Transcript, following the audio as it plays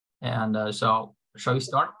And so shall we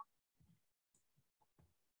start?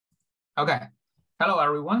 Okay. Hello,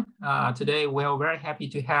 everyone. Today, we're very happy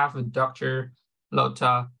to have Dr.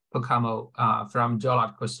 Lotta Purkamo from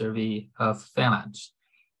Geological Survey of Finland.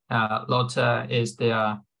 Lotta is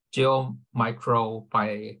the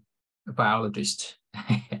geomicrobiologist.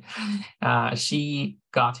 She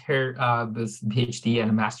got her both PhD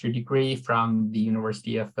and master degree from the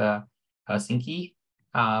University of Helsinki,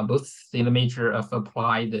 both in the major of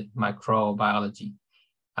applied microbiology.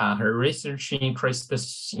 Her research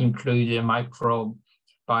interests include microbial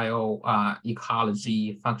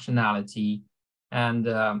ecology, functionality, and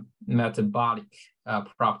metabolic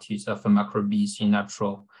properties of microbes in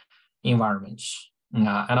natural environments,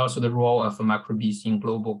 and also the role of microbes in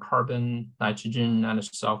global carbon, nitrogen, and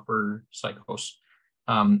sulfur cycles.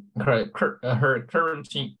 Her current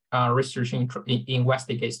research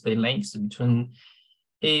investigates the links between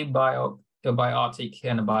abiotic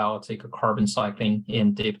and biotic carbon cycling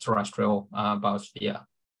in deep terrestrial biosphere.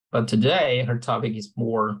 But today, her topic is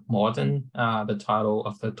more modern. The title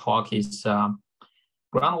of the talk is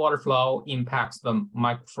Groundwater Flow Impacts the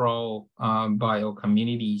Microbial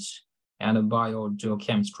Communities and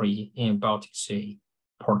Biogeochemistry in Baltic Sea,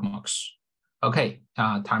 Pockmarks. Okay,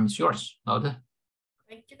 time is yours, Lotta.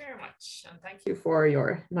 Thank you very much. And thank you for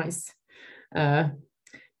your nice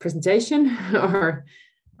presentation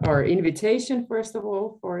or invitation, first of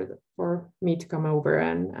all, for me to come over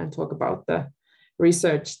and talk about the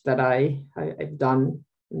research that I've done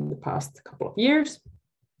in the past couple of years.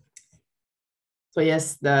 So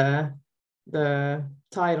yes, the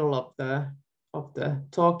title of the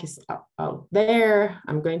talk is out there.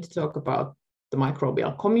 I'm going to talk about the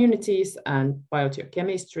microbial communities and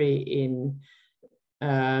biogeochemistry in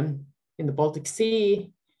the Baltic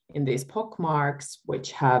Sea, in these pockmarks,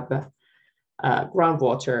 which have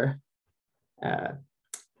groundwater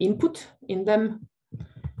input in them.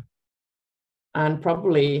 And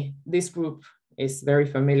probably this group is very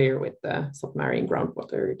familiar with the submarine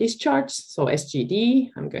groundwater discharge, so SGD.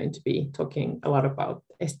 I'm going to be talking a lot about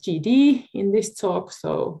SGD in this talk,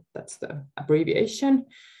 so that's the abbreviation.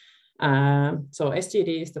 So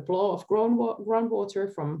SGD is the flow of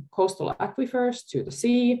groundwater from coastal aquifers to the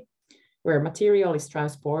sea, where material is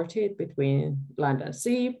transported between land and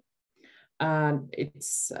sea. And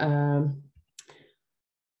it's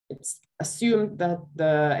assumed that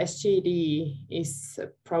the SGD is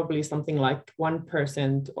probably something like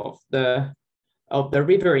 1% of the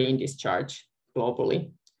riverine discharge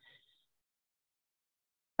globally.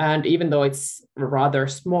 And even though it's a rather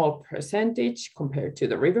small percentage compared to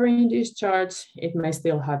the riverine discharge, it may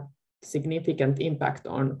still have significant impact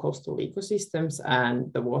on coastal ecosystems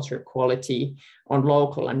and the water quality on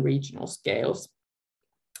local and regional scales.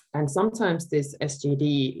 And sometimes this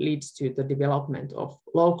SGD leads to the development of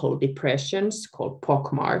local depressions called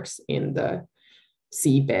pockmarks in the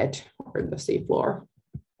seabed or the seafloor.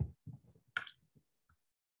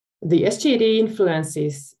 The SGD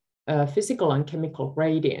influences physical and chemical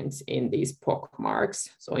gradients in these pockmarks,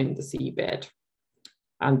 so in the seabed.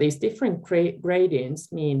 And these different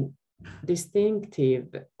gradients mean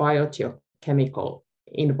distinctive biogeochemical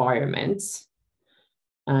environments.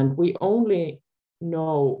 And we only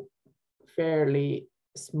know fairly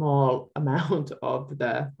small amount of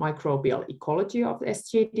the microbial ecology of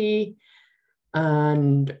SGD,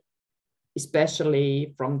 and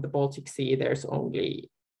especially from the Baltic Sea,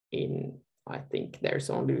 I think there's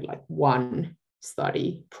only like one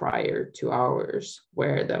study prior to ours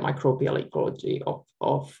where the microbial ecology of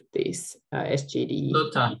this SGD.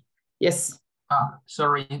 Lotta. Yes.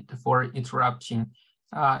 Sorry for interrupting.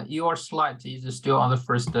 Your slide is still on the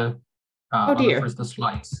first. Oh dear. On the first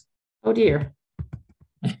slides. Oh dear.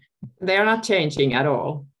 They are not changing at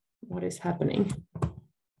all. What is happening?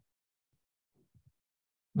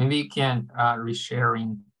 Maybe you can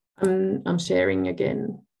resharing. I'm sharing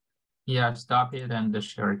again. Yeah, stop it and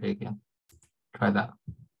share it again. Try that.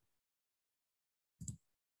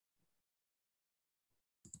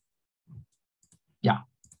 Yeah,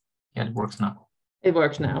 it works now. It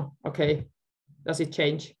works now. Okay. Does it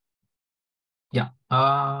change? Yeah.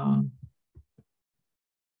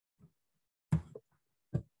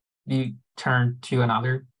 You turn to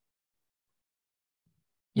another.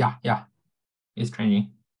 Yeah, it's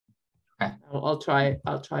changing. Okay. I'll try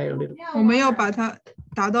a little. 我们要把它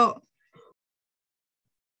达到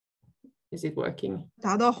Is it working?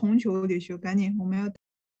 达到红球里去，赶紧，我们要。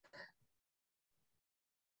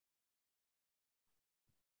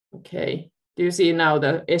Okay. Do you see now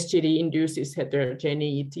the SGD induces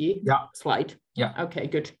heterogeneity slide? Yeah. Okay,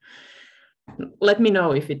 good. Let me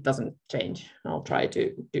know if it doesn't change. I'll try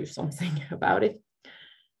to do something about it.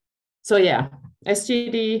 So yeah,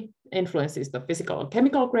 SGD influences the physical and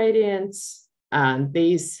chemical gradients, and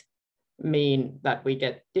these mean that we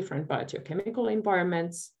get different biogeochemical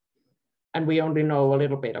environments, and we only know a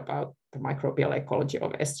little bit about the microbial ecology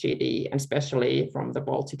of SGD, and especially from the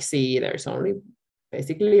Baltic Sea, there's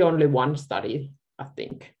basically only one study, I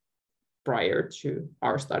think, prior to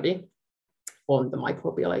our study on the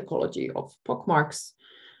microbial ecology of pockmarks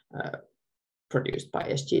produced by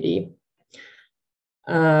SGD.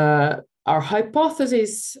 Our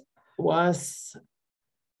hypothesis was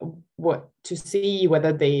to see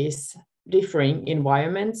whether these differing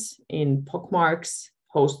environments in pockmarks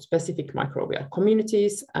host specific microbial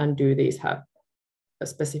communities, and do these have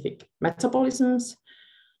specific metabolisms.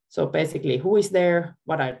 So basically, who is there,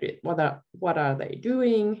 what are they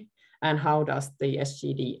doing, and how does the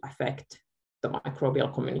SGD affect the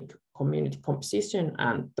microbial community composition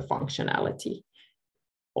and the functionality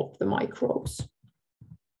of the microbes.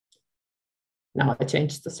 Now I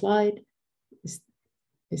changed the slide. Is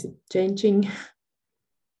it changing?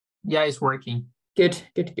 Yeah, it's working. Good.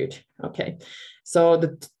 Okay, so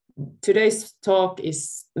today's talk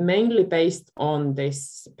is mainly based on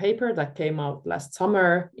this paper that came out last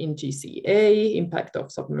summer in GCA, Impact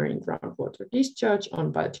of Submarine Groundwater Discharge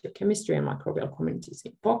on Biogeochemistry and Microbial Communities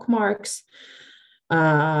in Pockmarks.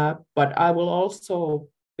 But I will also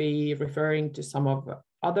be referring to some of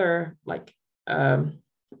other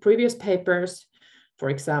previous papers. For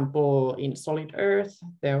example, in Solid Earth,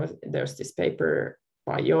 there's this paper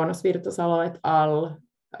by Joonas Virtasalo et al.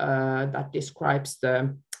 That describes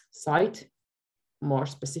the site more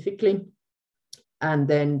specifically. And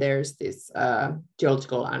then there's this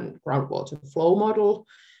geological and groundwater flow model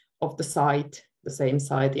of the site, the same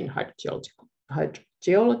site in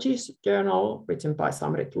Hydrogeology journal written by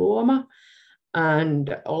Samrit Luoma.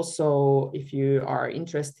 And also, if you are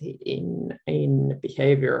interested in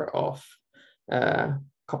behavior of a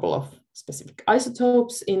couple of specific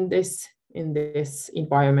isotopes in this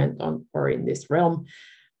environment or in this realm,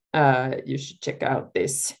 you should check out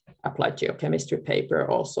this applied geochemistry paper.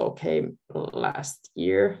 Also came out last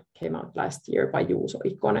year by Juuso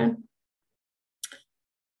Ikonen.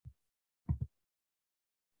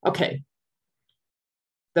 Okay,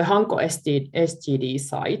 the Hanko SGD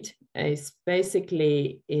site is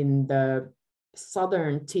basically in the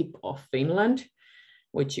southern tip of Finland,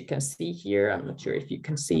 which you can see here. I'm not sure if you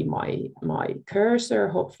can see my cursor.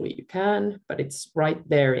 Hopefully you can, but it's right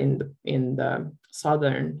there in the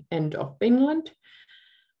southern end of Finland.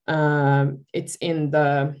 It's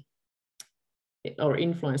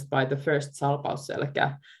influenced by the first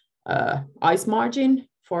Salpausselkä ice margin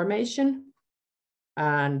formation,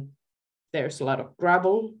 and there's a lot of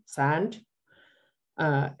gravel, sand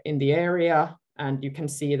in the area, and you can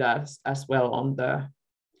see that as well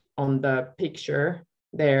on the picture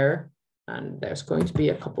there. And there's going to be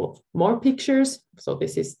a couple of more pictures. So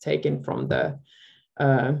this is taken from the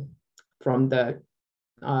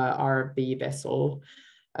RV vessel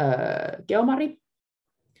Geomari.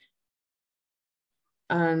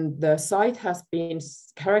 And the site has been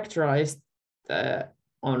characterized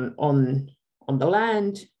on the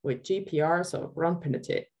land with GPR, so ground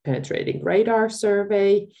penetrating radar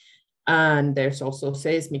survey. And there's also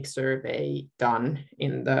seismic survey done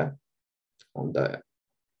on the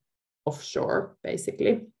offshore,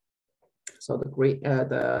 basically. So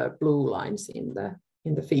the blue lines in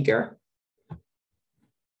the figure.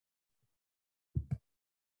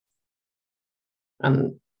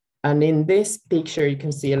 And in this picture, you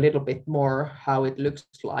can see a little bit more how it looks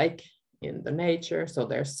like in the nature. So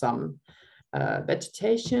there's some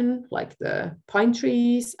vegetation like the pine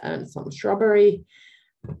trees and some shrubbery,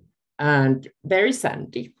 and very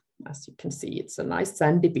sandy. As you can see, it's a nice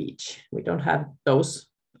sandy beach. We don't have those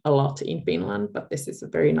a lot in Finland, but this is a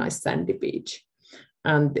very nice sandy beach.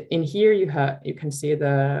 And in here you can see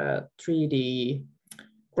the 3D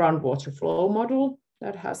groundwater flow model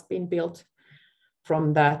that has been built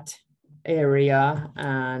from that area,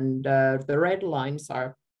 and the red lines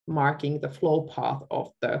are marking the flow path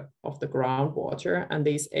of the groundwater, and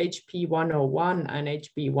these HP101 and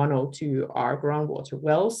HP102 are groundwater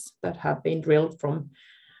wells that have been drilled from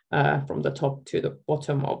the top to the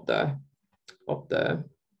bottom of the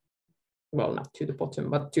well, not to the bottom,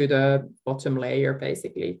 but to the bottom layer,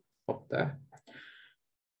 basically,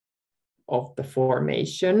 of the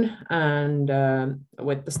formation. And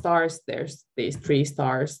with the stars, there's these 3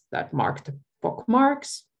 stars that mark the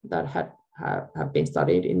pockmarks that have been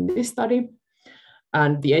studied in this study.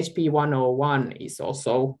 And the HP101 is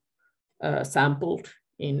also sampled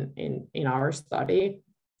in our study.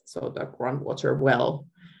 So the groundwater well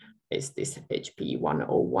is this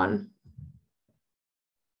HP101.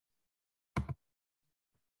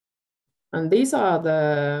 And these are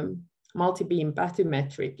the multi-beam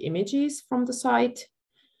bathymetric images from the site.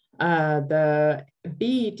 The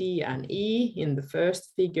B, D, and E in the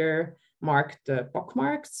first figure mark the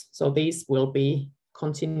pockmarks. So these will be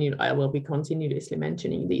continued. I will be continuously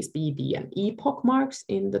mentioning these B, D, and E pockmarks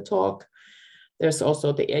in the talk. There's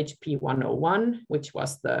also the HP 101, which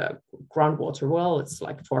was the groundwater well. It's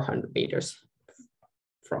like 400 meters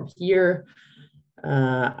from here.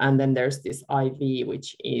 And then there's this IV,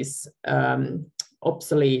 which is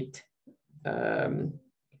obsolete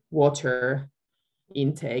water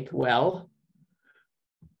intake well,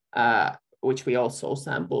 which we also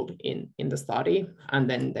sampled in the study. And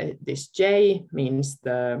then this J means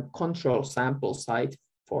the control sample site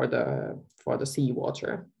for the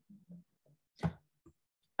seawater.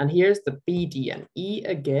 And here's the B, D, and E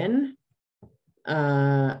again.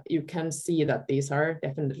 You can see that these are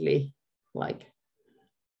definitely like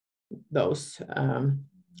those.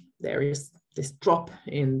 There is this drop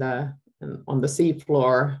on the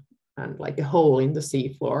seafloor and like a hole in the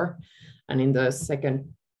seafloor. And in the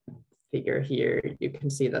second figure here, you can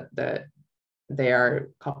see that they are a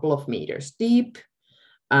couple of meters deep,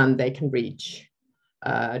 and they can reach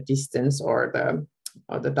distance or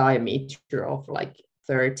the diameter of like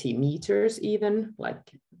 30 meters even. Like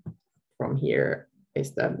from here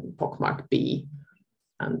is the Pockmark B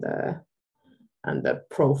and the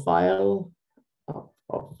profile of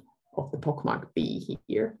the Pockmark B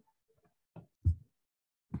here.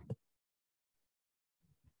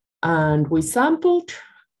 And we sampled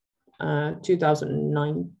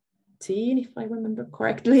 2019, if I remember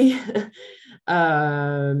correctly,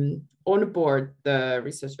 on board the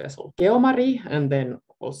research vessel Geomari, and then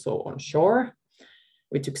also on shore.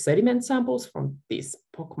 We took sediment samples from these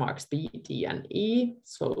pockmarks B, D, and E.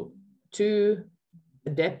 So 2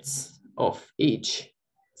 depths of each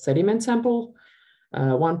sediment sample,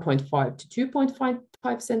 1.5 to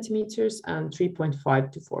 2.5 centimeters and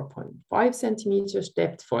 3.5 to 4.5 centimeters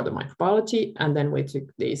depth for the microbiology. And then we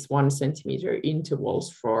took these 1 centimeter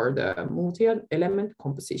intervals for the multi-element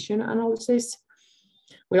composition analysis.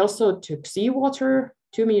 We also took seawater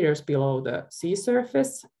 2 meters below the sea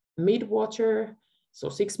surface, mid-water, so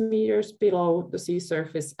 6 meters below the sea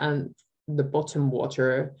surface, and the bottom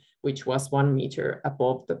water, which was 1 meter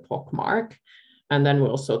above the Pockmark. And then we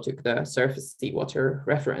also took the surface seawater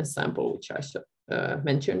reference sample, which I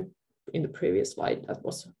mentioned in the previous slide. That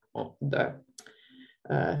was on the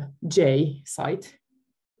J site.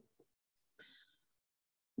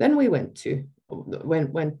 Then we went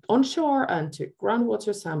onshore and took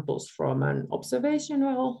groundwater samples from an observation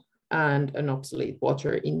well and an obsolete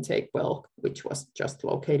water intake well, which was just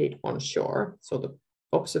located onshore. So the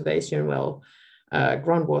observation well,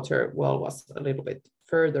 groundwater well was a little bit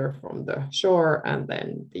further from the shore, and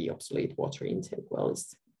then the obsolete water intake well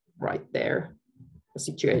is right there,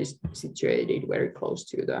 situated very close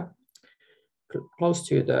to the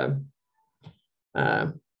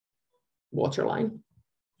water line.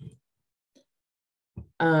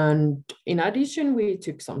 And in addition, we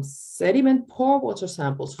took some sediment porewater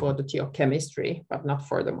samples for the geochemistry, but not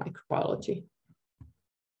for the microbiology.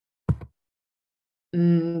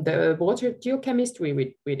 The water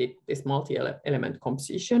geochemistry, we did this multi-element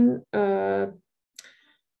composition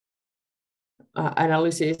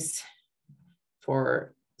analysis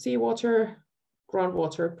for seawater,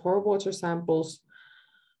 groundwater, porewater samples.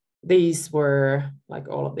 These were, like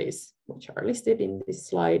all of these, which are listed in this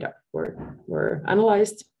slide, were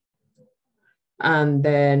analyzed. And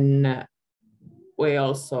then we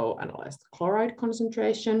also analyzed chloride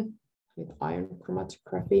concentration with ion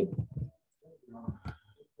chromatography.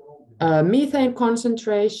 Methane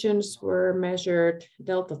concentrations were measured,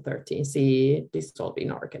 delta 13C dissolved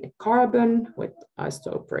in organic carbon with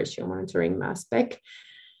isotope ratio monitoring mass spec,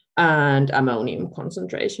 and ammonium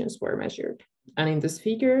concentrations were measured. And in this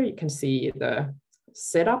figure, you can see the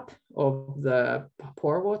setup of the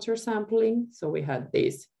porewater sampling. So we had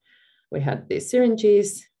these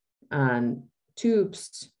syringes and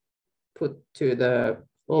tubes put to the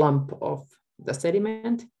lump of the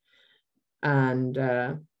sediment, and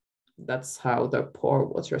that's how the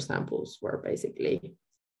porewater samples were basically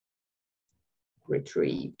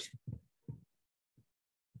retrieved.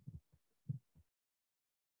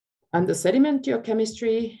 And the sediment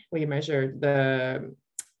geochemistry, we measured the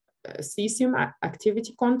cesium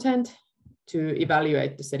activity content to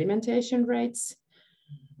evaluate the sedimentation rates.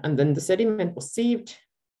 And then the sediment was sieved,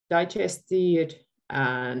 digested,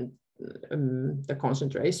 and the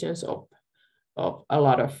concentrations of a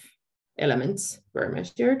lot of elements were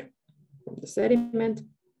measured from the sediment.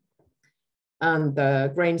 And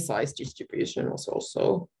the grain size distribution was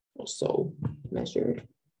also measured.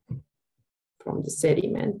 from the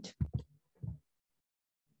sediment.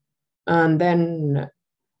 And then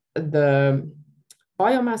the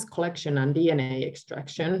biomass collection and DNA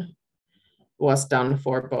extraction was done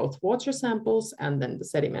for both water samples and then the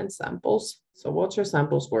sediment samples. So water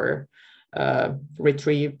samples were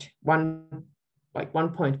retrieved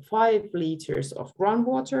 1.5 liters of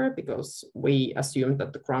groundwater, because we assumed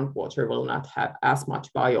that the groundwater will not have as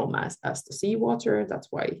much biomass as the seawater. That's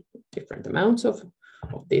why different amounts of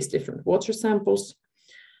these different water samples.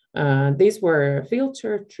 These were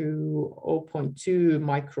filtered through 0.2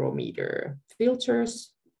 micrometer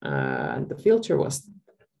filters. And the filter was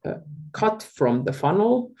cut from the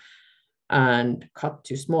funnel and cut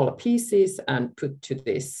to smaller pieces and put to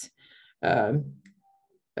this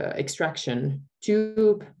extraction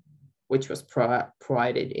tube, which was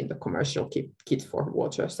provided in the commercial kit for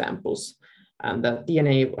water samples. And the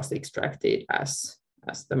DNA was extracted as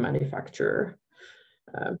the manufacturer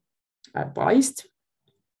advised.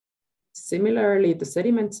 Similarly, the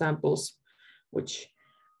sediment samples, which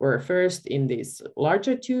were first in these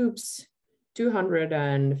larger tubes,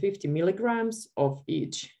 250 milligrams of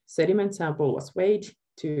each sediment sample was weighed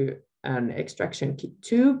to an extraction kit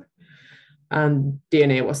tube, and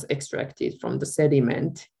DNA was extracted from the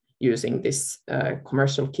sediment using this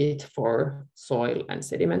commercial kit for soil and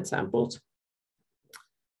sediment samples.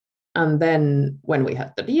 And then when we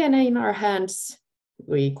had the DNA in our hands,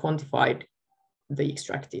 we quantified the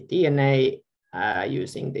extracted DNA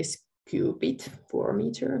using this qubit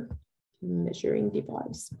 4-meter measuring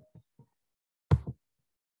device.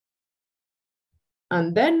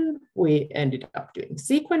 And then we ended up doing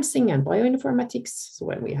sequencing and bioinformatics. So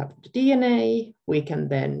when we have the DNA, we can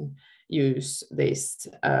then use this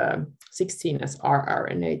 16S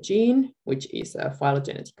rRNA gene, which is a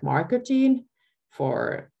phylogenetic marker gene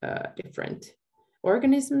for different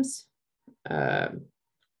organisms.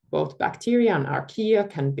 Both bacteria and archaea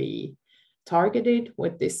can be targeted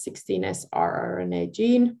with this 16S rRNA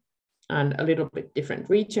gene, and a little bit different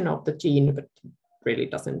region of the gene, but really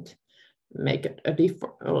doesn't make it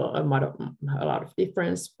a lot of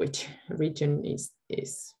difference which region is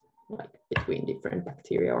like between different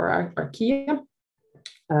bacteria or archaea.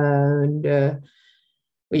 And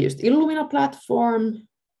we used Illumina platform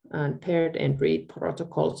and paired end read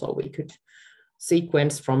protocol, so we could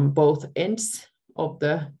sequence from both ends of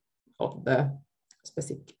the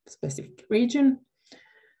specific region.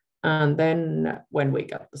 And then when we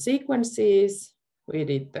got the sequences, we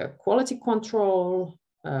did the quality control,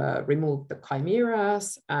 removed the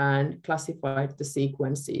chimeras, and classified the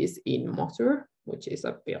sequences in Motor, which is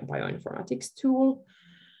a bioinformatics tool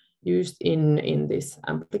used in this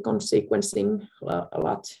amplicon sequencing a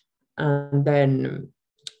lot. And then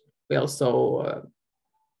we also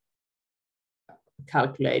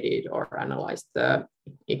calculated or analyzed the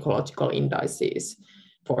ecological indices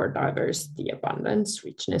for diversity, abundance,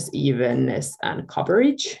 richness, evenness, and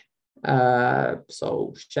coverage.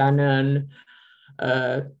 So Shannon,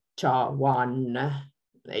 CHA1,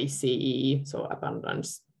 ACE, so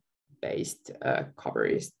abundance-based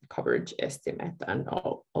coverage estimate, and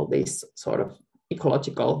all these sort of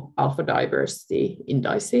ecological alpha diversity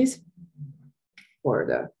indices for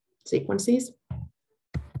the sequences.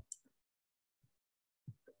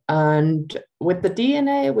 And with the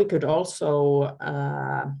DNA, we could also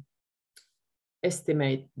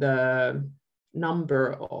estimate the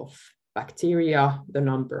number of bacteria, the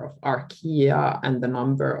number of archaea, and the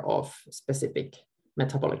number of specific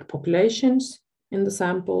metabolic populations in the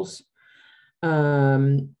samples.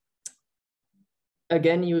 Again,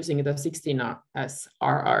 using the 16S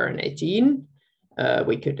rRNA gene,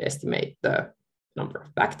 we could estimate the number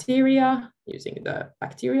of bacteria using the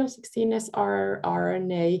bacterial 16S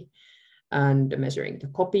rRNA and measuring the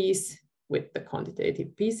copies with the quantitative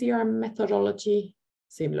PCR methodology.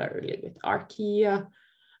 Similarly with archaea,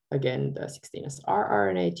 again, the 16S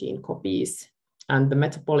rRNA gene copies, and the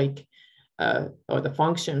metabolic or the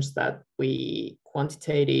functions that we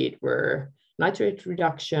quantitated were nitrate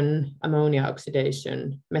reduction,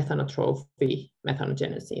 ammonia-oxidizing, methanotrophy,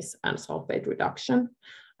 methanogenesis, and sulfate reduction.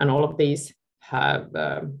 And all of these have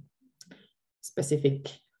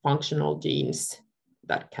specific functional genes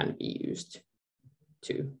that can be used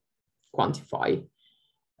to quantify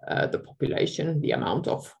the population, the amount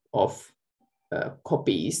of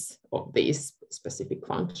copies of these specific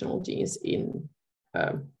functional genes in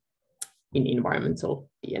environmental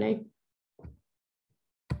DNA.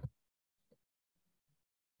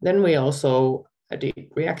 Then we also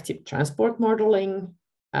did reactive transport modeling,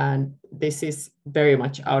 and this is very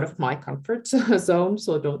much out of my comfort zone,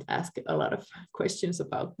 so don't ask a lot of questions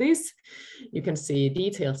about this. You can see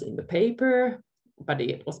details in the paper. but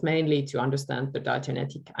it was mainly to understand the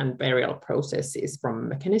diagenetic and burial processes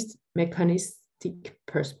from mechanistic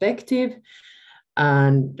perspective.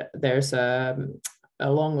 And there's a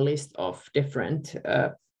long list of different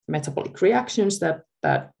metabolic reactions that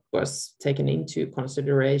was taken into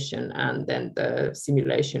consideration, and then the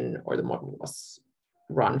simulation or the model was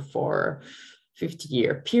run for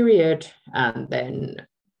 50-year period, and then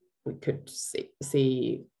we could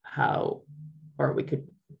see how, or we could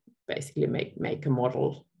basically make a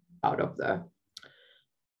model out of the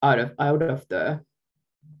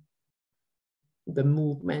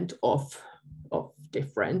movement of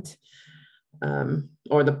different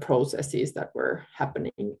or the processes that were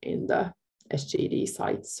happening in the SGD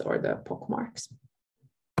sites or the pockmarks.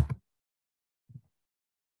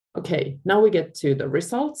 Okay, now we get to the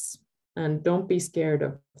results, and don't be scared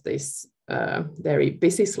of this very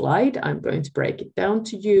busy slide. I'm going to break it down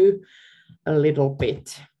to you a little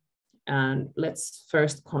bit. And let's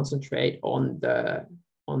first concentrate on the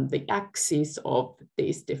axis of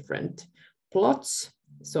these different plots.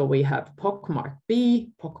 So we have Pockmark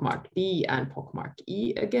B, Pockmark D, and Pockmark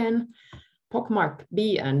E again. Pockmark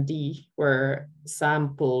B and D were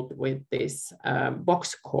sampled with this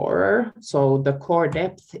box corer. So the core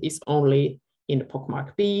depth is only in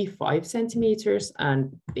Pockmark B 5 centimeters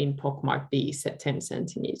and in Pockmark D 10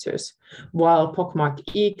 centimeters, while Pockmark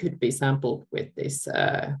E could be sampled with this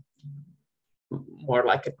more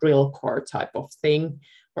like a drill core type of thing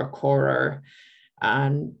or corer,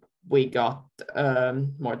 and we got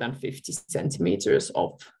more than 50 centimeters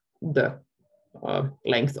of the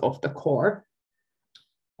length of the core,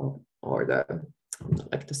 or the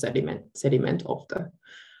like the sediment of the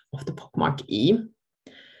Pockmark E.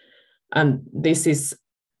 And this is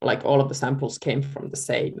like all of the samples came from the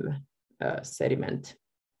same sediment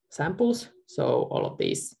samples. So all of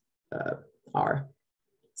these are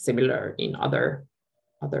similar in other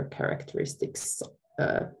characteristics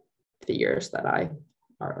figures that are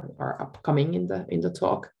upcoming in the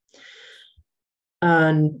talk.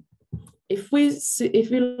 And if we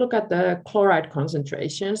look at the chloride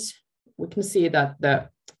concentrations, we can see that the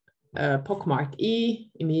Pockmark E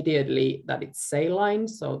immediately that it's saline,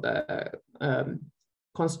 so the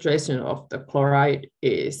concentration of the chloride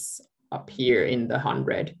is up here in the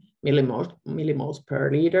 100 millimoles per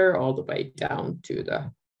liter all the way down to the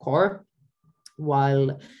core,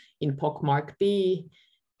 while in Pockmark B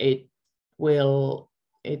it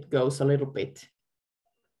goes a little bit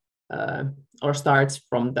or starts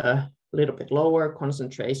from the little bit lower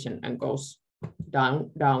concentration and goes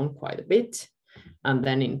down quite a bit. And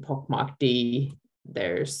then in Pockmark D,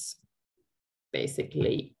 there's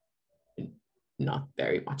basically not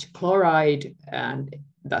very much chloride, and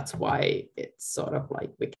that's why it's sort of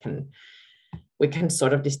like we can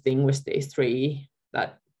sort of distinguish these three,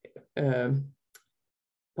 that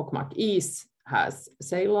Pockmark East has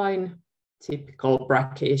saline, typical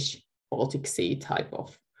brackish Baltic Sea type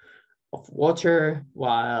of water,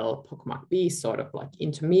 while Pockmark B is sort of like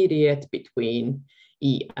intermediate between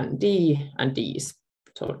E and D is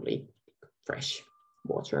totally fresh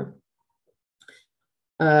water.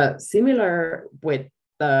 Similar with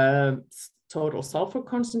the total sulfur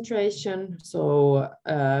concentration. So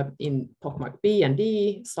in Pockmark B and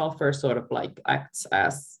D, sulfur sort of like acts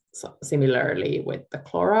as similarly with the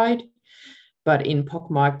chloride, but in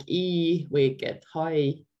Pockmark E, we get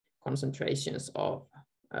high concentrations of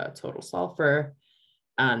total sulfur,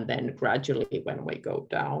 and then gradually when we go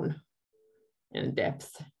down in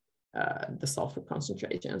depth, the sulfur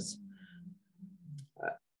concentrations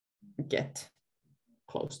get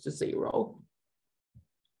close to zero.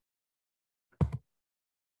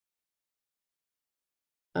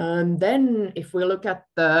 And then if we look at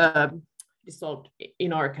the dissolved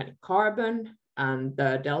inorganic carbon and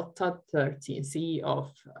the delta 13C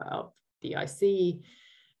of DIC,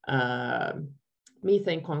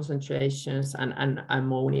 methane concentrations and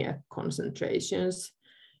ammonia concentrations,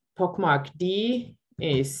 Pockmark D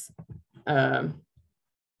is,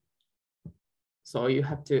 so you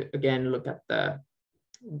have to again look at the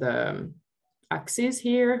axes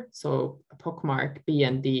here. So Pockmark B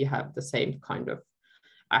and D have the same kind of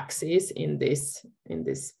axis in this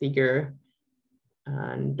figure,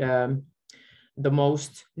 and the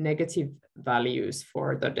most negative values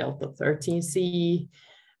for the delta 13C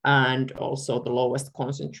and also the lowest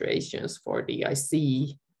concentrations for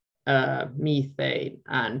DIC, methane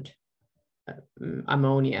and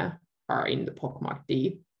ammonia are in the Pockmark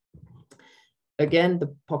D. Again,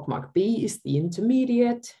 the Pockmark B is the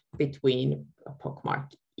intermediate between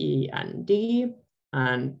Pockmark E and D,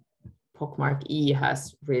 and Pockmark E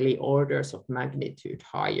has really orders of magnitude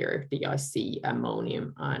higher DIC,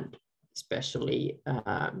 ammonium, and especially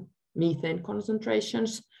methane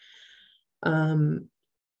concentrations.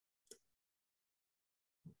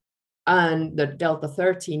 And the delta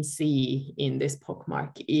 13C in this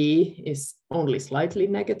Pockmark E is only slightly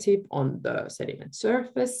negative on the sediment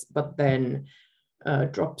surface, but then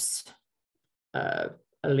drops a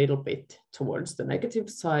little bit towards the negative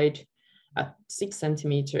side at 6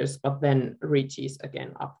 centimeters, but then reaches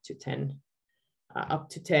again up to 10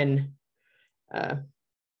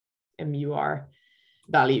 MUR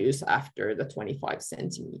values after the 25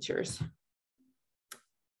 centimeters.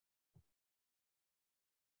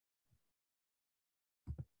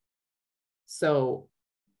 So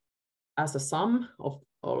as a sum of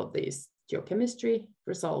all of these geochemistry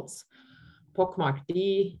results, Pockmark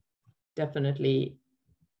D definitely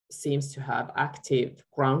seems to have active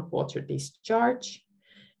groundwater discharge,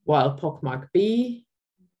 while Pockmark B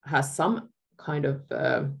has some kind of,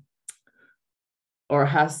 or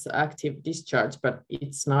has active discharge, but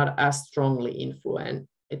it's not as strongly influenced.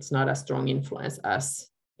 It's not as strong influence as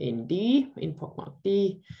in D, in Pockmark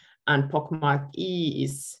D, and Pockmark E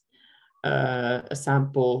is a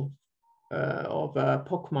sample of a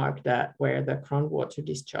Pockmark where the groundwater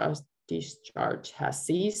discharge has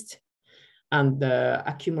ceased and the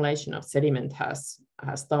accumulation of sediment has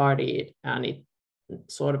started, and it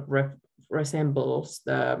sort of resembles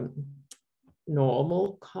the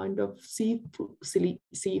normal kind of sea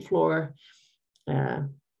floor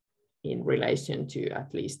in relation to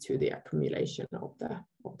at least to the accumulation of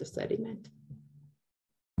the sediment.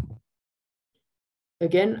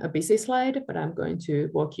 Again, a busy slide, but I'm going to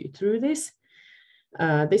walk you through this.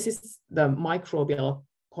 This is the microbial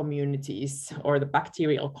communities or the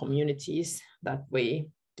bacterial communities that we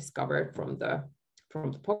discovered from the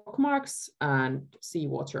pockmarks and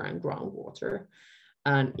seawater and groundwater.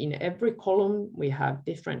 And in every column, we have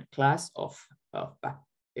different class of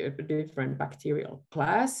different bacterial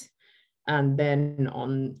class. And then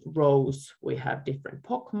on rows, we have different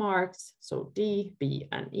pockmarks. So D, B,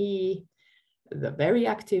 and E. The very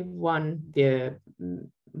active one, the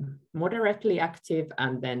moderately active,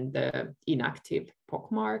 and then the inactive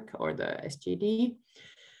pockmark or the SGD.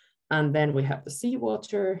 And then we have the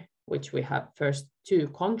seawater, which we have first two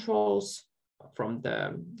controls from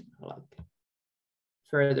the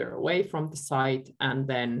further away from the site, and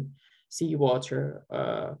then seawater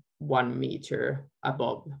 1 meter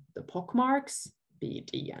above the pockmarks, B,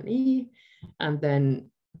 D, and E, and then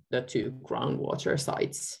the two groundwater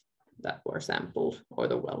sites that were sampled, or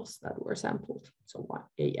the wells that were sampled. So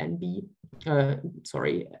A and B,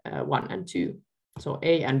 1 and 2. So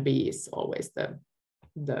A and B is always the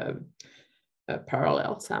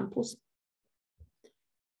parallel samples.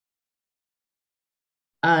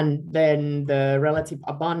 And then the relative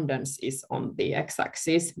abundance is on the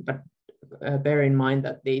x-axis, but bear in mind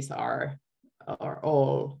that these are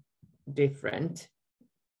all different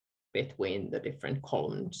between the different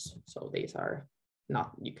columns. So these are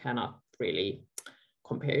not, you cannot really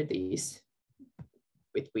compare these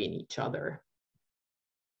between each other,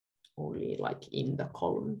 only like in the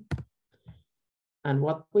column. And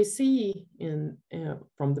what we see in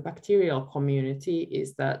from the bacterial community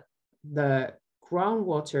is that the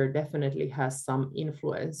groundwater definitely has some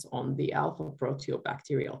influence on the alpha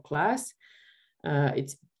proteobacterial class.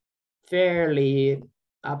 It's fairly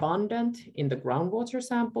abundant in the groundwater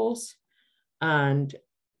samples and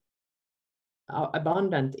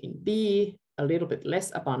abundant in B, a little bit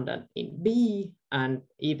less abundant in B, and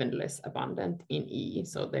even less abundant in E.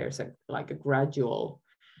 So there's a gradual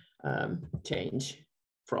change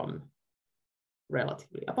from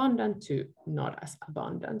relatively abundant to not as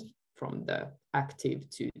abundant, from the active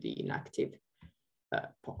to the inactive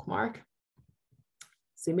pockmark.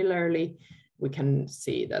 Similarly, we can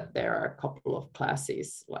see that there are a couple of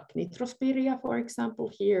classes like Nitrospiria, for example,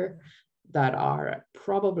 here, that are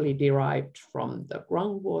probably derived from the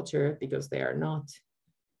groundwater because they are not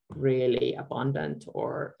really abundant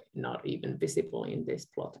or not even visible in this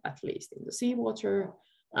plot, at least in the seawater,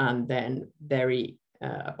 and then very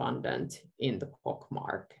abundant in the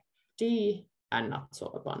pockmark D and not so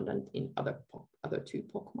abundant in other two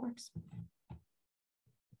pockmarks.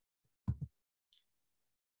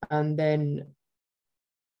 And then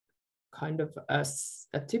kind of a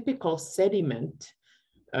typical sediment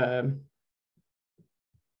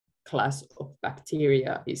class of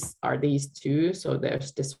bacteria are these two. So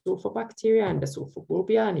there's the sulfobacteria and the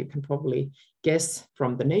sulfobulbia, and you can probably guess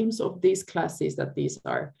from the names of these classes that these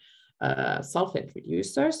are sulfate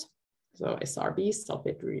reducers. So SRBs,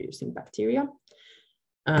 sulfate reducing bacteria,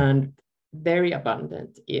 and very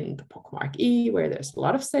abundant in the pockmark E, where there's a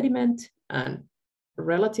lot of sediment, and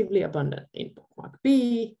relatively abundant in pockmark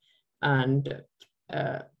B, And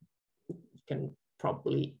you can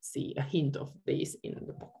probably see a hint of these in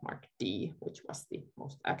the Pockmark D, which was the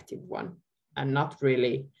most active one, and not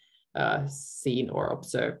really seen or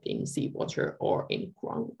observed in seawater or in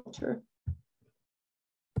groundwater.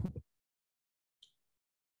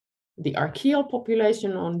 The Archaeal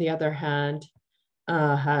population, on the other hand,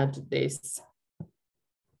 had this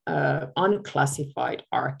unclassified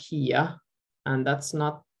archaea, and that's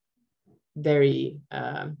not very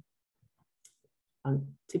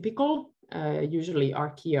untypical. Usually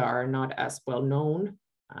archaea are not as well known,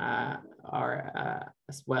 are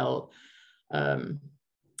as well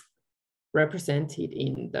represented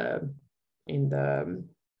in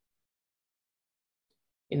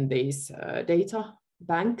these data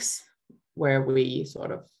banks, where we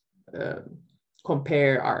sort of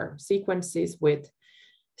compare our sequences with.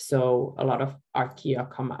 So a lot of archaea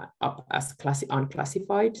come up as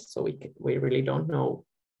unclassified, so we really don't know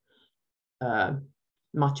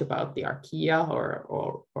much about the archaea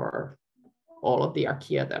or all of the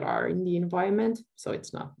archaea that are in the environment. So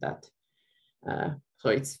it's not that, so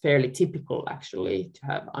it's fairly typical actually to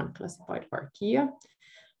have unclassified archaea.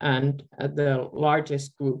 And the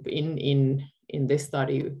largest group in this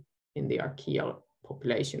study in the Archaeal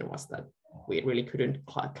population was that we really couldn't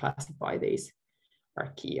classify these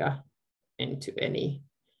archaea into any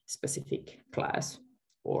specific class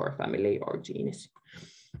or family or genus.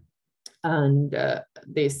 And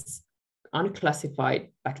this unclassified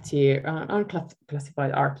archaea,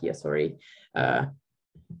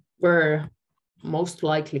 were most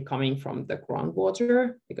likely coming from the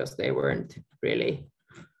groundwater because they weren't really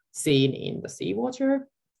seen in the seawater.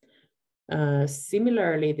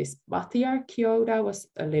 Similarly, this Bathyarchaeota was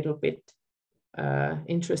a little bit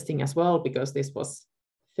interesting as well, because this was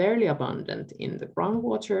fairly abundant in the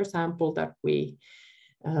groundwater sample that we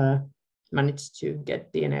managed to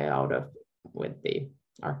get DNA out of with the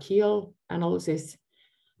Archaeal analysis,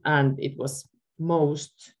 and it was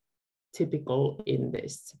most typical in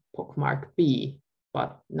this Pockmark B,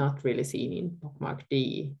 but not really seen in Pockmark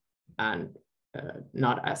D, and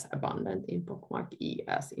not as abundant in Pockmark E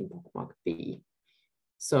as in Pockmark B.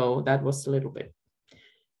 So that was a little bit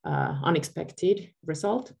unexpected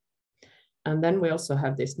result. And then we also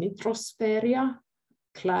have this Nitrospheria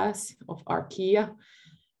class of archaea,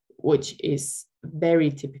 which is very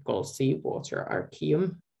typical seawater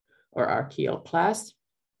archaeum or archaeal class.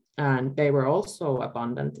 And they were also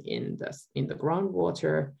abundant in the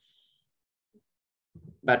groundwater,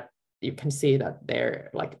 but you can see that they're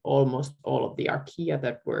like almost all of the archaea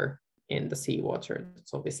that were in the seawater.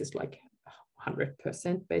 So this is like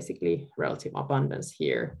 100% basically relative abundance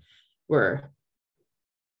here, were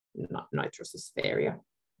Nitrospheria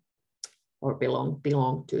or belong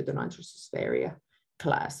to the Nitrospheria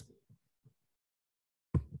class.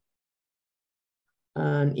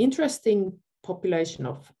 An interesting population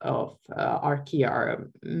of archaea are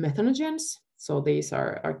methanogens. So these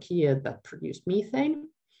are archaea that produce methane.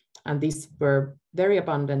 And these were very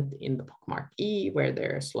abundant in the Pockmark E, where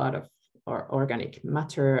there's a lot of organic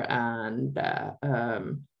matter and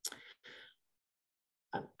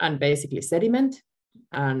basically sediment,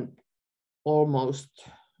 and almost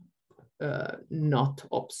not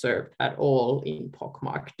observed at all in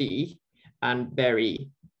Pockmark D, and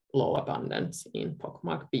very low abundance in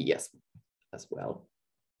Pockmark B as well.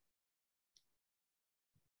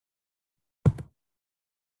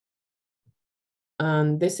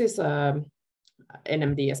 And this is a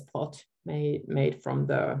NMDS plot made from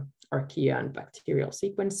the archaea and bacterial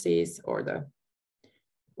sequences, or the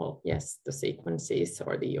sequences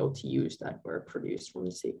or the OTUs that were produced from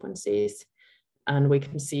the sequences. And we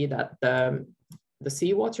can see that the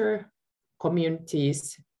seawater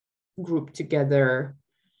communities group together,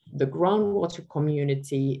 the groundwater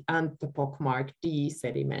community and the Pockmark D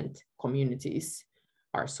sediment communities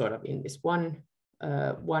are sort of in this one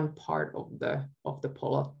part of the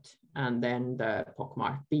plot, and then the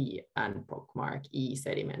Pockmark B and Pockmark E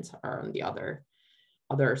sediments are on the other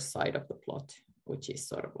side of the plot, which is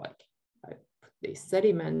sort of like I put the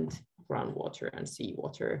sediment, groundwater, and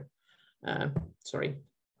seawater.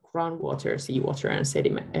 Groundwater, seawater, and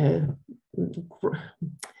sediment,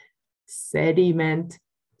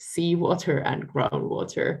 seawater, and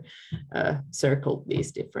groundwater circled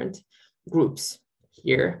these different groups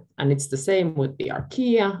here. And it's the same with the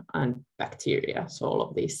archaea and bacteria. So all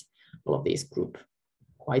of these group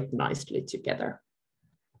quite nicely together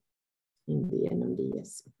in the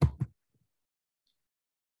NMDS.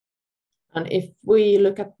 And if we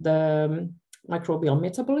look at the microbial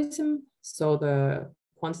metabolism, so the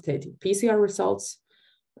quantitative PCR results,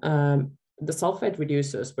 the sulfate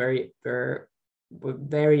reducers were were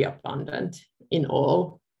very abundant in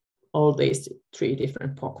all these 3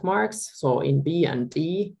 different pockmarks. So in B and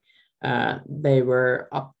D, they were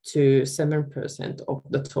up to 7% of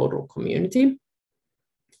the total community.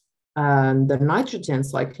 And the nitrogen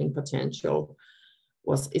cycling potential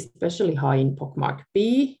was especially high in pockmark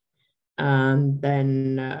B. And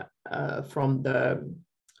then from the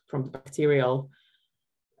bacterial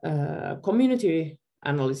community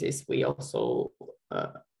analysis, we also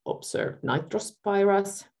observed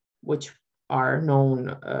nitrospiras, which are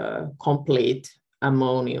known complete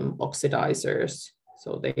ammonium oxidizers.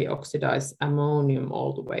 So they oxidize ammonium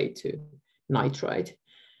all the way to nitrite.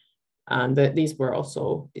 And these were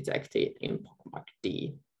also detected in pockmark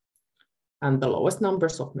D. And the lowest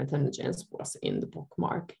numbers of methanogens was in the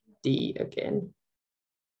pockmark D again.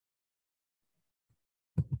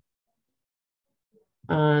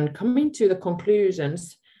 And coming to the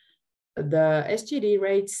conclusions, the SGD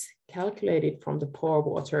rates calculated from the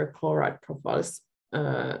porewater chloride profiles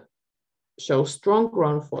show strong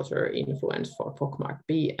groundwater influence for pockmark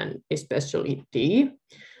B and especially D.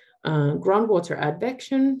 Groundwater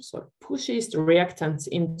advection sort of pushes the reactants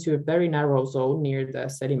into a very narrow zone near the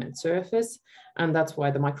sediment surface, and that's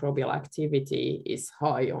why the microbial activity is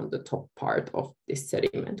high on the top part of this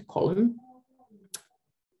sediment column.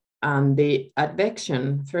 And the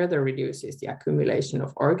advection further reduces the accumulation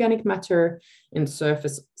of organic matter in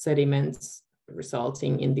surface sediments,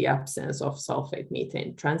 resulting in the absence of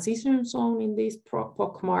sulfate-methane transition zone in these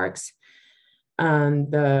pockmarks.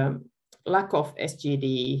 And the lack of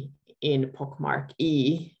SGD in pockmark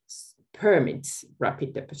E permits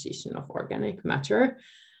rapid deposition of organic matter.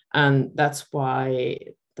 And that's why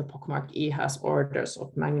the pockmark E has orders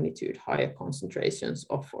of magnitude higher concentrations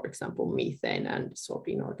of, for example, methane and dissolved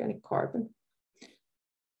inorganic carbon.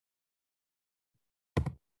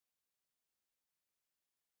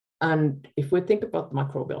 And if we think about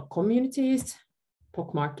microbial communities,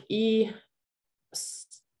 pockmark E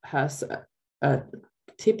has a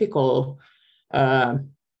typical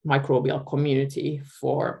microbial community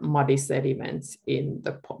for muddy sediments in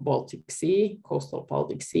the Baltic Sea, coastal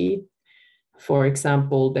Baltic Sea. For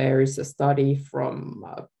example, there is a study from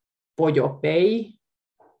Pojo Bay,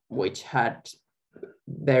 which had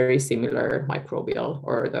very similar microbial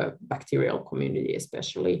or the bacterial community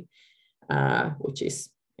especially, which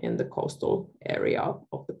is in the coastal area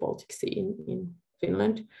of the Baltic Sea in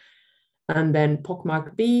Finland. And then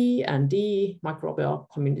pockmark B and D microbial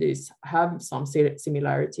communities have some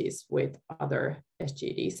similarities with other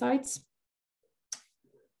SGD sites.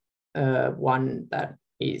 One that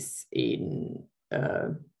is in,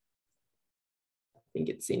 I think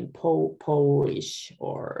it's in Polish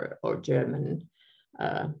or German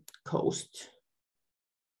coast.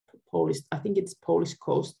 I think it's Polish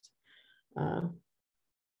coast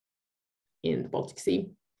in the Baltic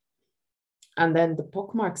Sea. And then the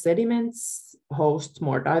pockmark sediments host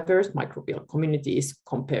more diverse microbial communities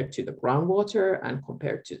compared to the groundwater and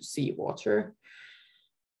compared to seawater.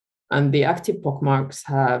 And the active pockmarks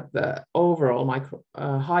have higher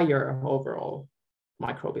overall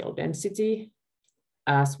microbial density,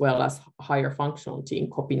 as well as higher functional gene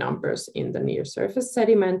copy numbers in the near surface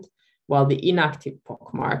sediment, while the inactive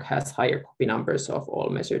pockmark has higher copy numbers of all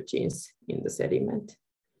measured genes in the sediment.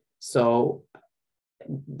 So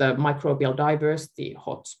the microbial diversity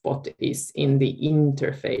hotspot is in the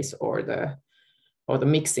interface or the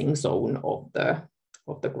mixing zone of the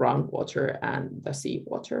groundwater and the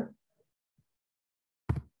seawater.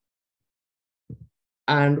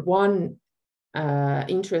 And one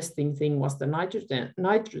interesting thing was the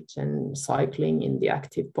nitrogen cycling in the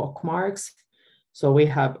active pockmarks. So we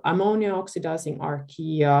have ammonia-oxidizing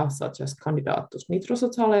archaea, such as Candidatus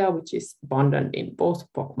nitrosotalea, which is abundant in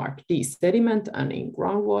both pockmark D sediment and in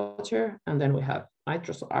groundwater. And then we have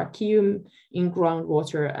nitrous archaeum in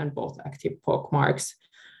groundwater and both active pockmarks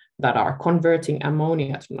that are converting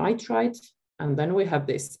ammonia to nitrite. And then we have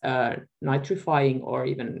this nitrifying or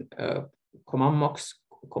even common MOX,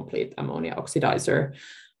 complete ammonia oxidizer,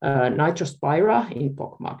 nitrospira in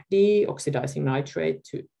pockmark D, oxidizing nitrate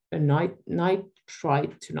to nitrite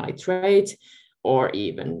to nitrate, or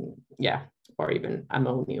even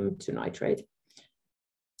ammonium to nitrate.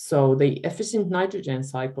 So the efficient nitrogen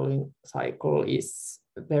cycle is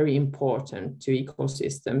very important to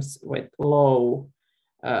ecosystems with low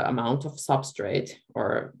amount of substrate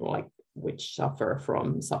or which suffer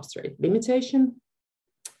from substrate limitation.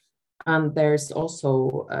 And there's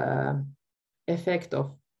also effect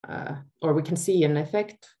of, or we can see an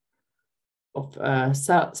effect of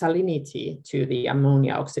salinity to the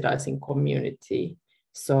ammonia oxidizing community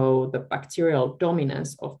So the bacterial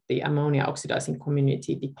dominance of the ammonia-oxidizing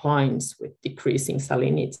community declines with decreasing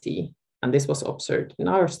salinity. And this was observed in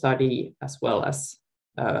our study as well as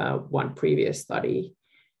one previous study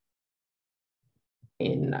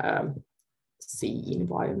in sea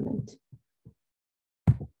environment.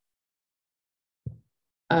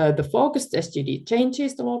 The focused SGD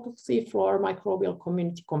changes the local seafloor microbial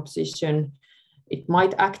community composition. It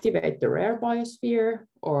might activate the rare biosphere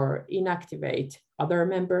or inactivate other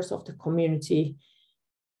members of the community,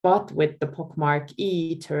 but with the Pockmark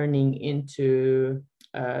E turning into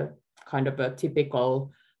kind of a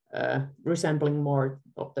typical, resembling more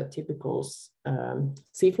of the typical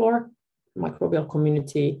seafloor microbial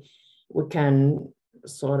community, we can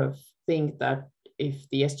sort of think that if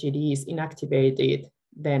the SGD is inactivated,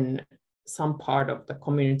 then some part of the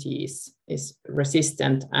community is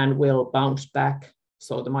resistant and will bounce back.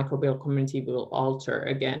 So the microbial community will alter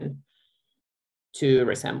again to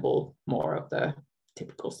resemble more of the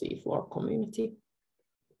typical seafloor community.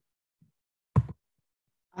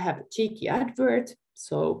 I have a cheeky advert,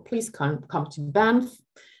 so please come to Banff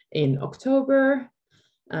in October.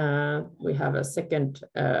 We have a second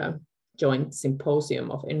joint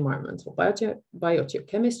symposium of environmental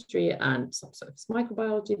biogeochemistry and subsurface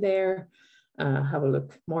microbiology there. Have a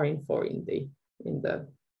look, more info in the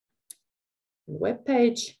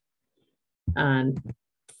webpage. And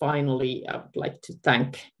finally, I would like to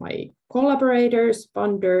thank my collaborators,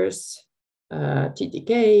 funders,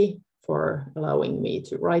 GTK, for allowing me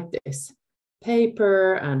to write this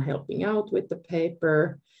paper and helping out with the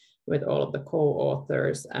paper with all of the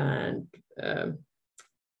co-authors. And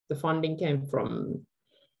the funding came from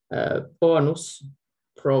Bonus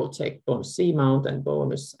Project, Bonus Seamount and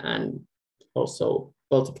Bonus, and also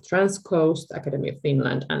Baltic Transcoast, Academy of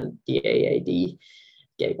Finland, and the AAD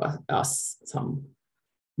gave us some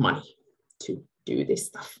money to do this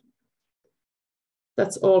stuff.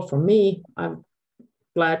 That's all from me. I'm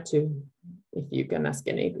glad to, if you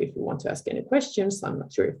want to ask any questions. I'm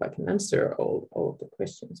not sure if I can answer all of the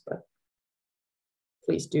questions, but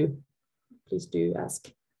please do ask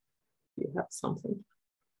if you have something.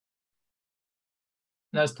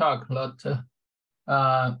 Nice talk, Lotta.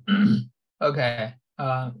 Okay.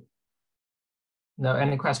 No,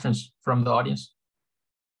 any questions from the audience?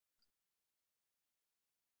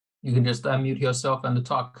 You can just unmute yourself and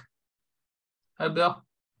talk. Hi, Bill.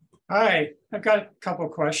 Hi, I've got a couple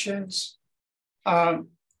of questions. Go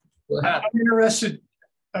ahead. I'm interested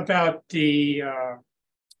about the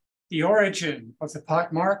origin of the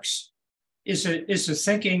pockmarks. Is the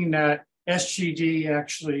thinking that SGD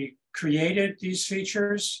actually created these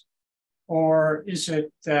features, or is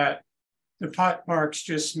it that the pockmarks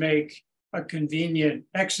just make a convenient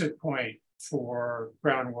exit point for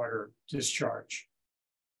groundwater discharge?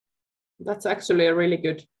 That's actually a really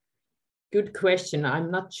good question. I'm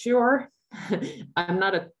not sure. I'm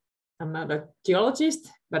not a geologist,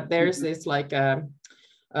 but there's this like a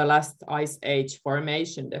last ice age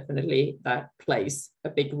formation definitely that plays a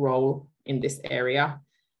big role in this area.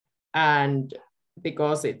 And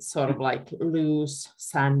because it's sort of like loose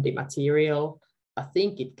sandy material, I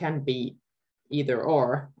think it can be either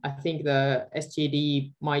or. I think the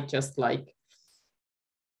SGD might just like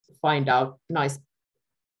find out nice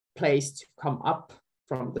place to come up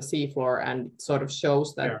from the seafloor, and sort of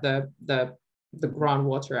shows that the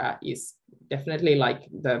groundwater is definitely like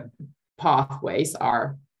the pathways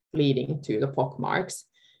are leading to the pockmarks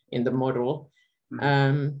in the model.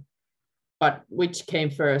 But which came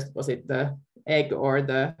first? Was it the egg or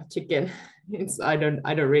the chicken? I don't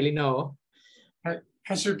really know.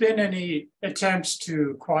 Has there been any attempts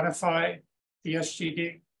to quantify the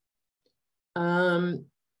SGD?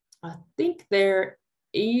 I think there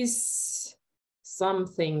is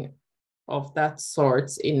something of that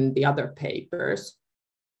sort in the other papers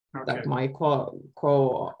that my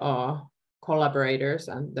collaborators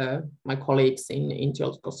and my colleagues in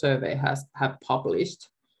Geological Survey have published.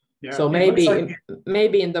 Yeah, so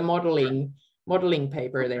maybe in the modeling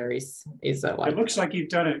paper there is a like. It looks like you've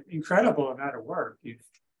done an incredible amount of work.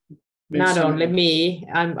 Not only me,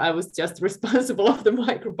 I was just responsible of the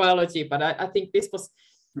microbiology, but I think this was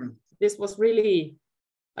really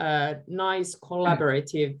nice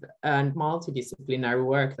collaborative and multidisciplinary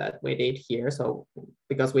work that we did here. So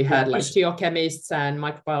because we had like geochemists and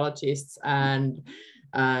microbiologists and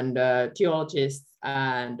geologists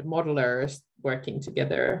and modelers working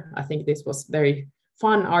together. I think this was very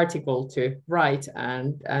fun article to write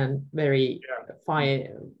and very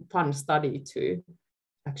fun study to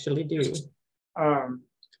actually do.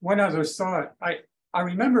 One other thought, I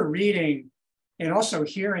remember reading and also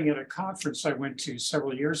hearing at a conference I went to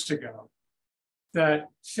several years ago that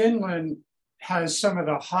Finland has some of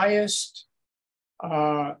the highest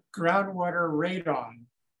groundwater radon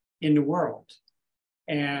in the world.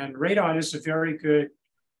 And radon is a very good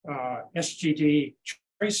SGD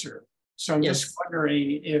tracer. So I'm just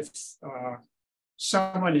wondering if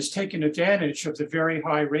someone is taking advantage of the very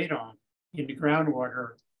high radon in the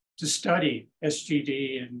groundwater to study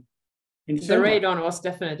SGD in the Finland. radon was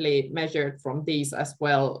definitely measured from these as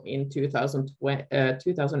well in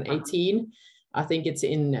 2018. I think it's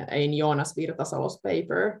in Joonas Virtasalo's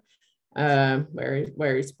paper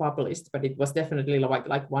where it's published, but it was definitely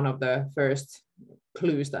like one of the first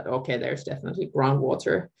clues that okay, there's definitely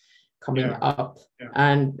groundwater coming up,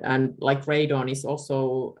 and like radon is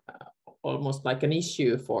also almost like an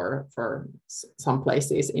issue for some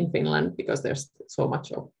places in Finland because there's so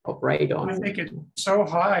much of radon. I think it's so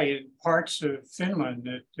high in parts of Finland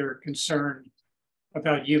that they're concerned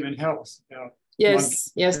about human health.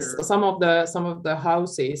 Yes. Some of the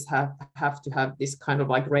houses have to have this kind of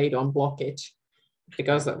like radon blockage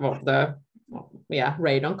because of the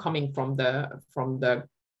radon coming from the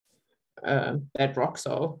bedrock.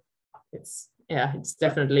 So it's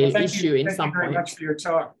definitely an issue in some point. Thank you very much for your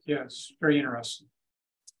talk. Yes, very interesting.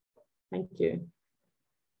 Thank you.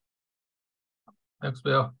 Thanks,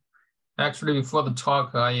 Bill. Actually, before the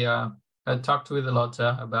talk, I talked with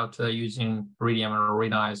Lotta about using radium and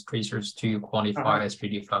radonized tracers to quantify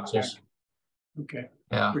SGD fluxes. Okay.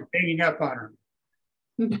 Yeah. We're hanging up on her.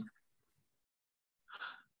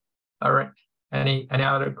 All right. Any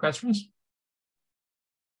other questions?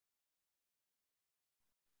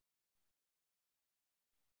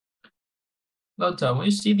 Lotta, when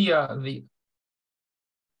you see the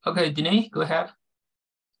okay, Dine, go ahead.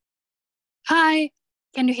 Hi,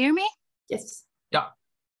 can you hear me? Yes. Yeah.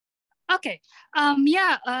 Okay.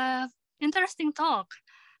 Interesting talk.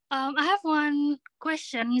 I have one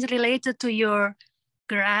question related to your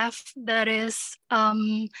graph that is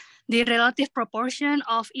the relative proportion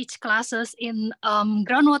of each classes in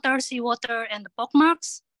groundwater, seawater, and the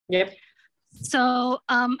pockmarks. Yep. So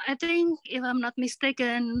I think if I'm not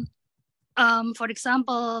mistaken, for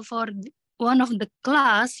example, for one of the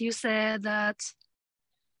class, you said that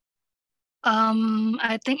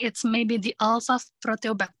I think it's maybe the alpha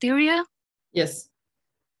proteobacteria. Yes.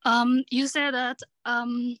 You said that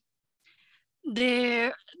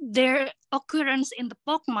their occurrence in the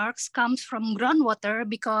pockmarks comes from groundwater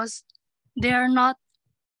because they are not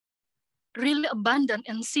really abundant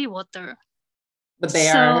in seawater. But they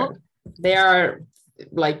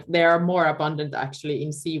are more abundant actually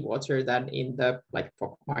in seawater than in the like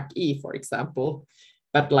Pockmark E, for example.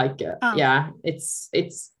 But like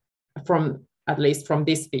it's from at least from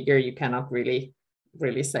this figure you cannot really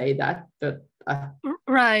say that. But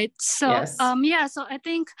right. So yes. So I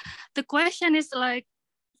think the question is like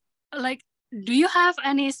do you have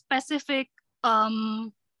any specific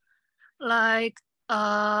taxa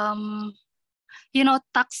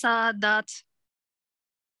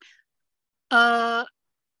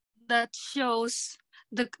that shows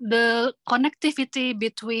the connectivity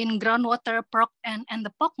between groundwater, PROC, and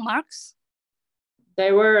the pockmarks?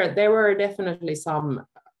 There were definitely some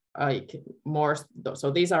like more.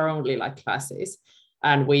 So these are only like classes,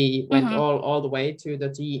 and we went all the way to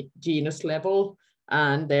the genus level,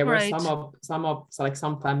 and there were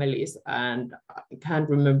some families, and I can't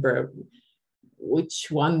remember which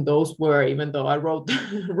one those were, even though I wrote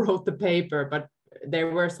the paper, but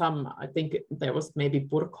there were some. I think there was maybe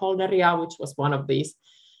Purkamo, which was one of these,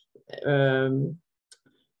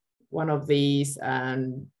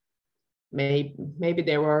 and maybe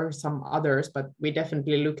there were some others, but we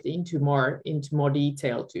definitely looked into more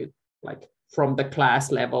detail to like from the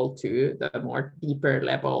class level to the more deeper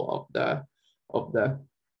level of the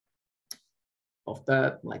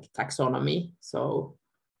like taxonomy. So,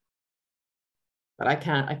 but I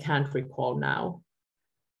can't recall now.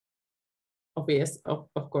 Obvious,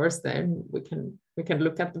 of course, then we can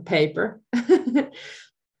look at the paper.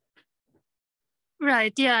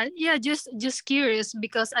 Right. Yeah. Just curious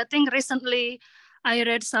because I think recently I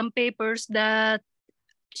read some papers that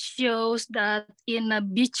shows that in a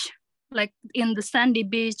beach, like in the sandy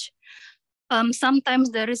beach,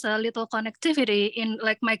 sometimes there is a little connectivity in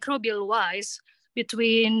like microbial wise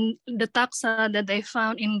between the taxa that they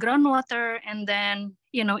found in groundwater and then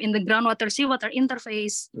in the groundwater seawater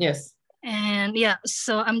interface. Yes. And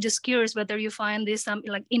so I'm just curious whether you find this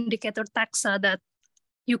like indicator taxa that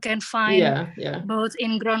you can find both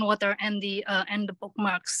in groundwater and the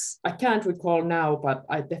pockmarks. I can't recall now, but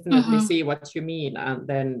I definitely see what you mean. And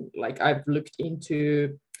then like I've looked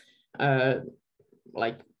into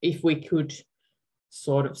like if we could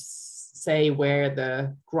sort of say where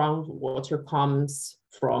the groundwater comes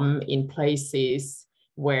from in places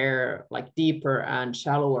where like deeper and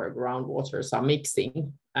shallower groundwaters are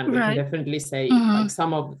mixing. And we can definitely say like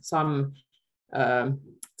some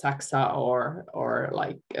taxa or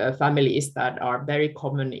like families that are very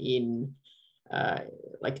common in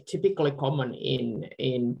like typically common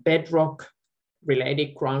in bedrock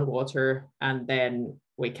related groundwater, and then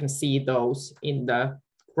we can see those in the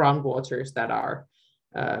groundwaters that are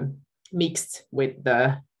mixed with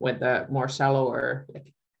the more shallower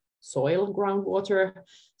like soil groundwater.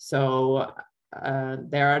 So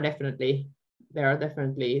there are definitely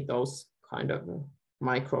those kind of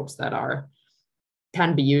microbes that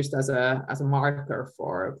can be used as a marker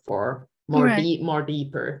for more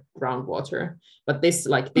deeper groundwater. But this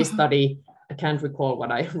study, I can't recall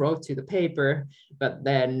what I wrote to the paper, but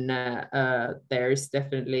then there's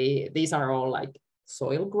definitely, these are all like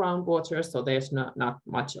soil groundwater, so there's not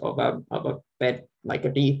much of a bed, like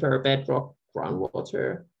a deeper bedrock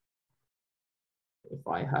groundwater. If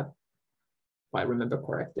I remember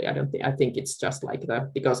correctly, I think it's just like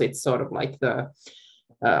because it's sort of like the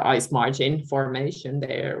ice margin formation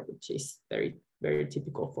there, which is very, very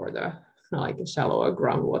typical for the like a shallower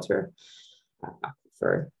groundwater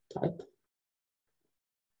aquifer type.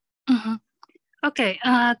 Okay,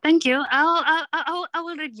 thank you. I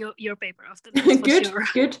will read your paper after this. Good, sure.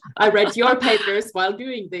 Good. I read your papers while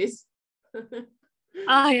doing this.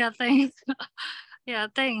 Oh yeah, thanks. Yeah,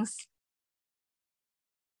 thanks.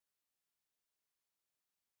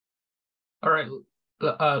 All right,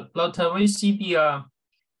 Lotta, when you see the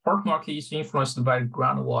Pockmark is influenced by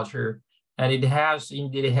groundwater, and it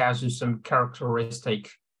indeed has some characteristic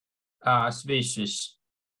species.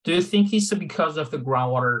 Do you think it's because of the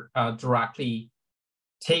groundwater directly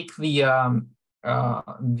take the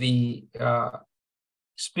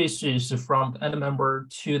species from any member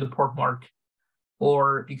to the Pockmark,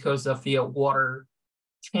 or because of the water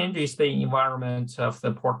changes the environment of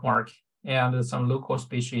the Pockmark and some local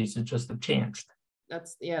species just changed?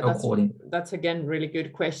 That's again really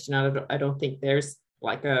good question. I don't think there's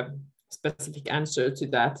like a specific answer to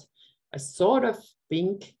that. I sort of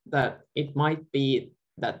think that it might be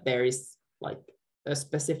that there is like a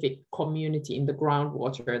specific community in the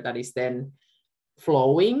groundwater that is then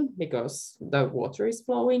flowing because the water is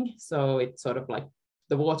flowing. So it's sort of like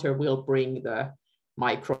the water will bring the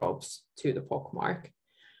microbes to the Pockmark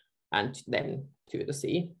and then to the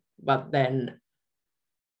sea. But then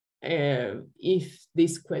if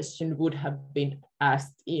this question would have been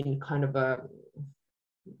asked in kind of a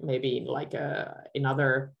maybe in like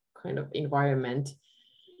another kind of environment,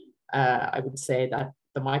 I would say that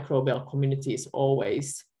the microbial community is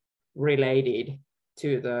always related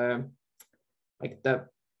to the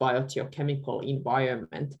biogeochemical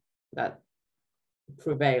environment that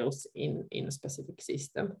prevails in a specific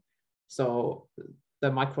system. So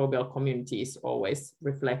the microbial community is always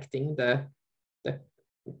reflecting the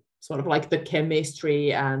sort of like the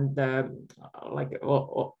chemistry and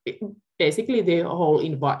basically the whole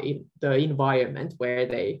environment where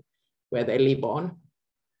they live on.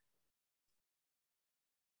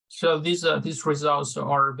 So these results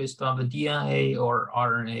are based on the DNA or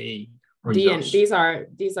RNA results? These are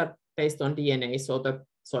based on DNA, so the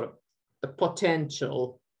sort of the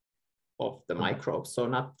potential of the microbes, so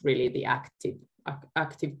not really the active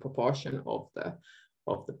proportion of the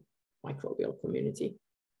microbial community.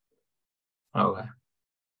 Okay,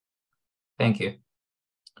 thank you.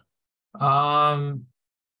 I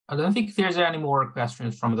don't think there's any more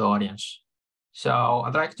questions from the audience. So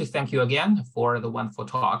I'd like to thank you again for the wonderful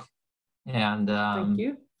talk. And thank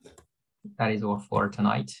you. That is all for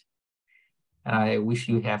tonight. I wish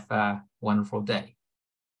you have a wonderful day.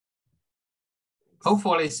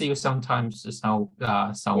 Hopefully see you sometimes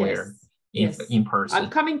somewhere in person. I'm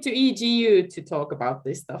coming to EGU to talk about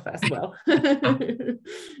this stuff as well in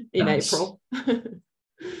April.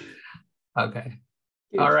 Okay.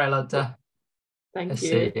 Good. All right, Lotta. Thank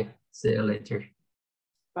you. See you later.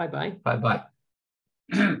 Bye-bye. Bye-bye.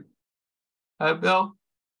 Hi, Bill.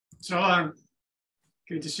 So long.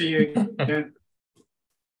 Good to see you again.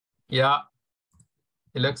 Yeah,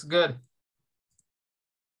 it looks good.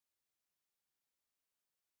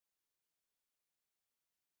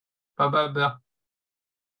 Bye-bye, Bill.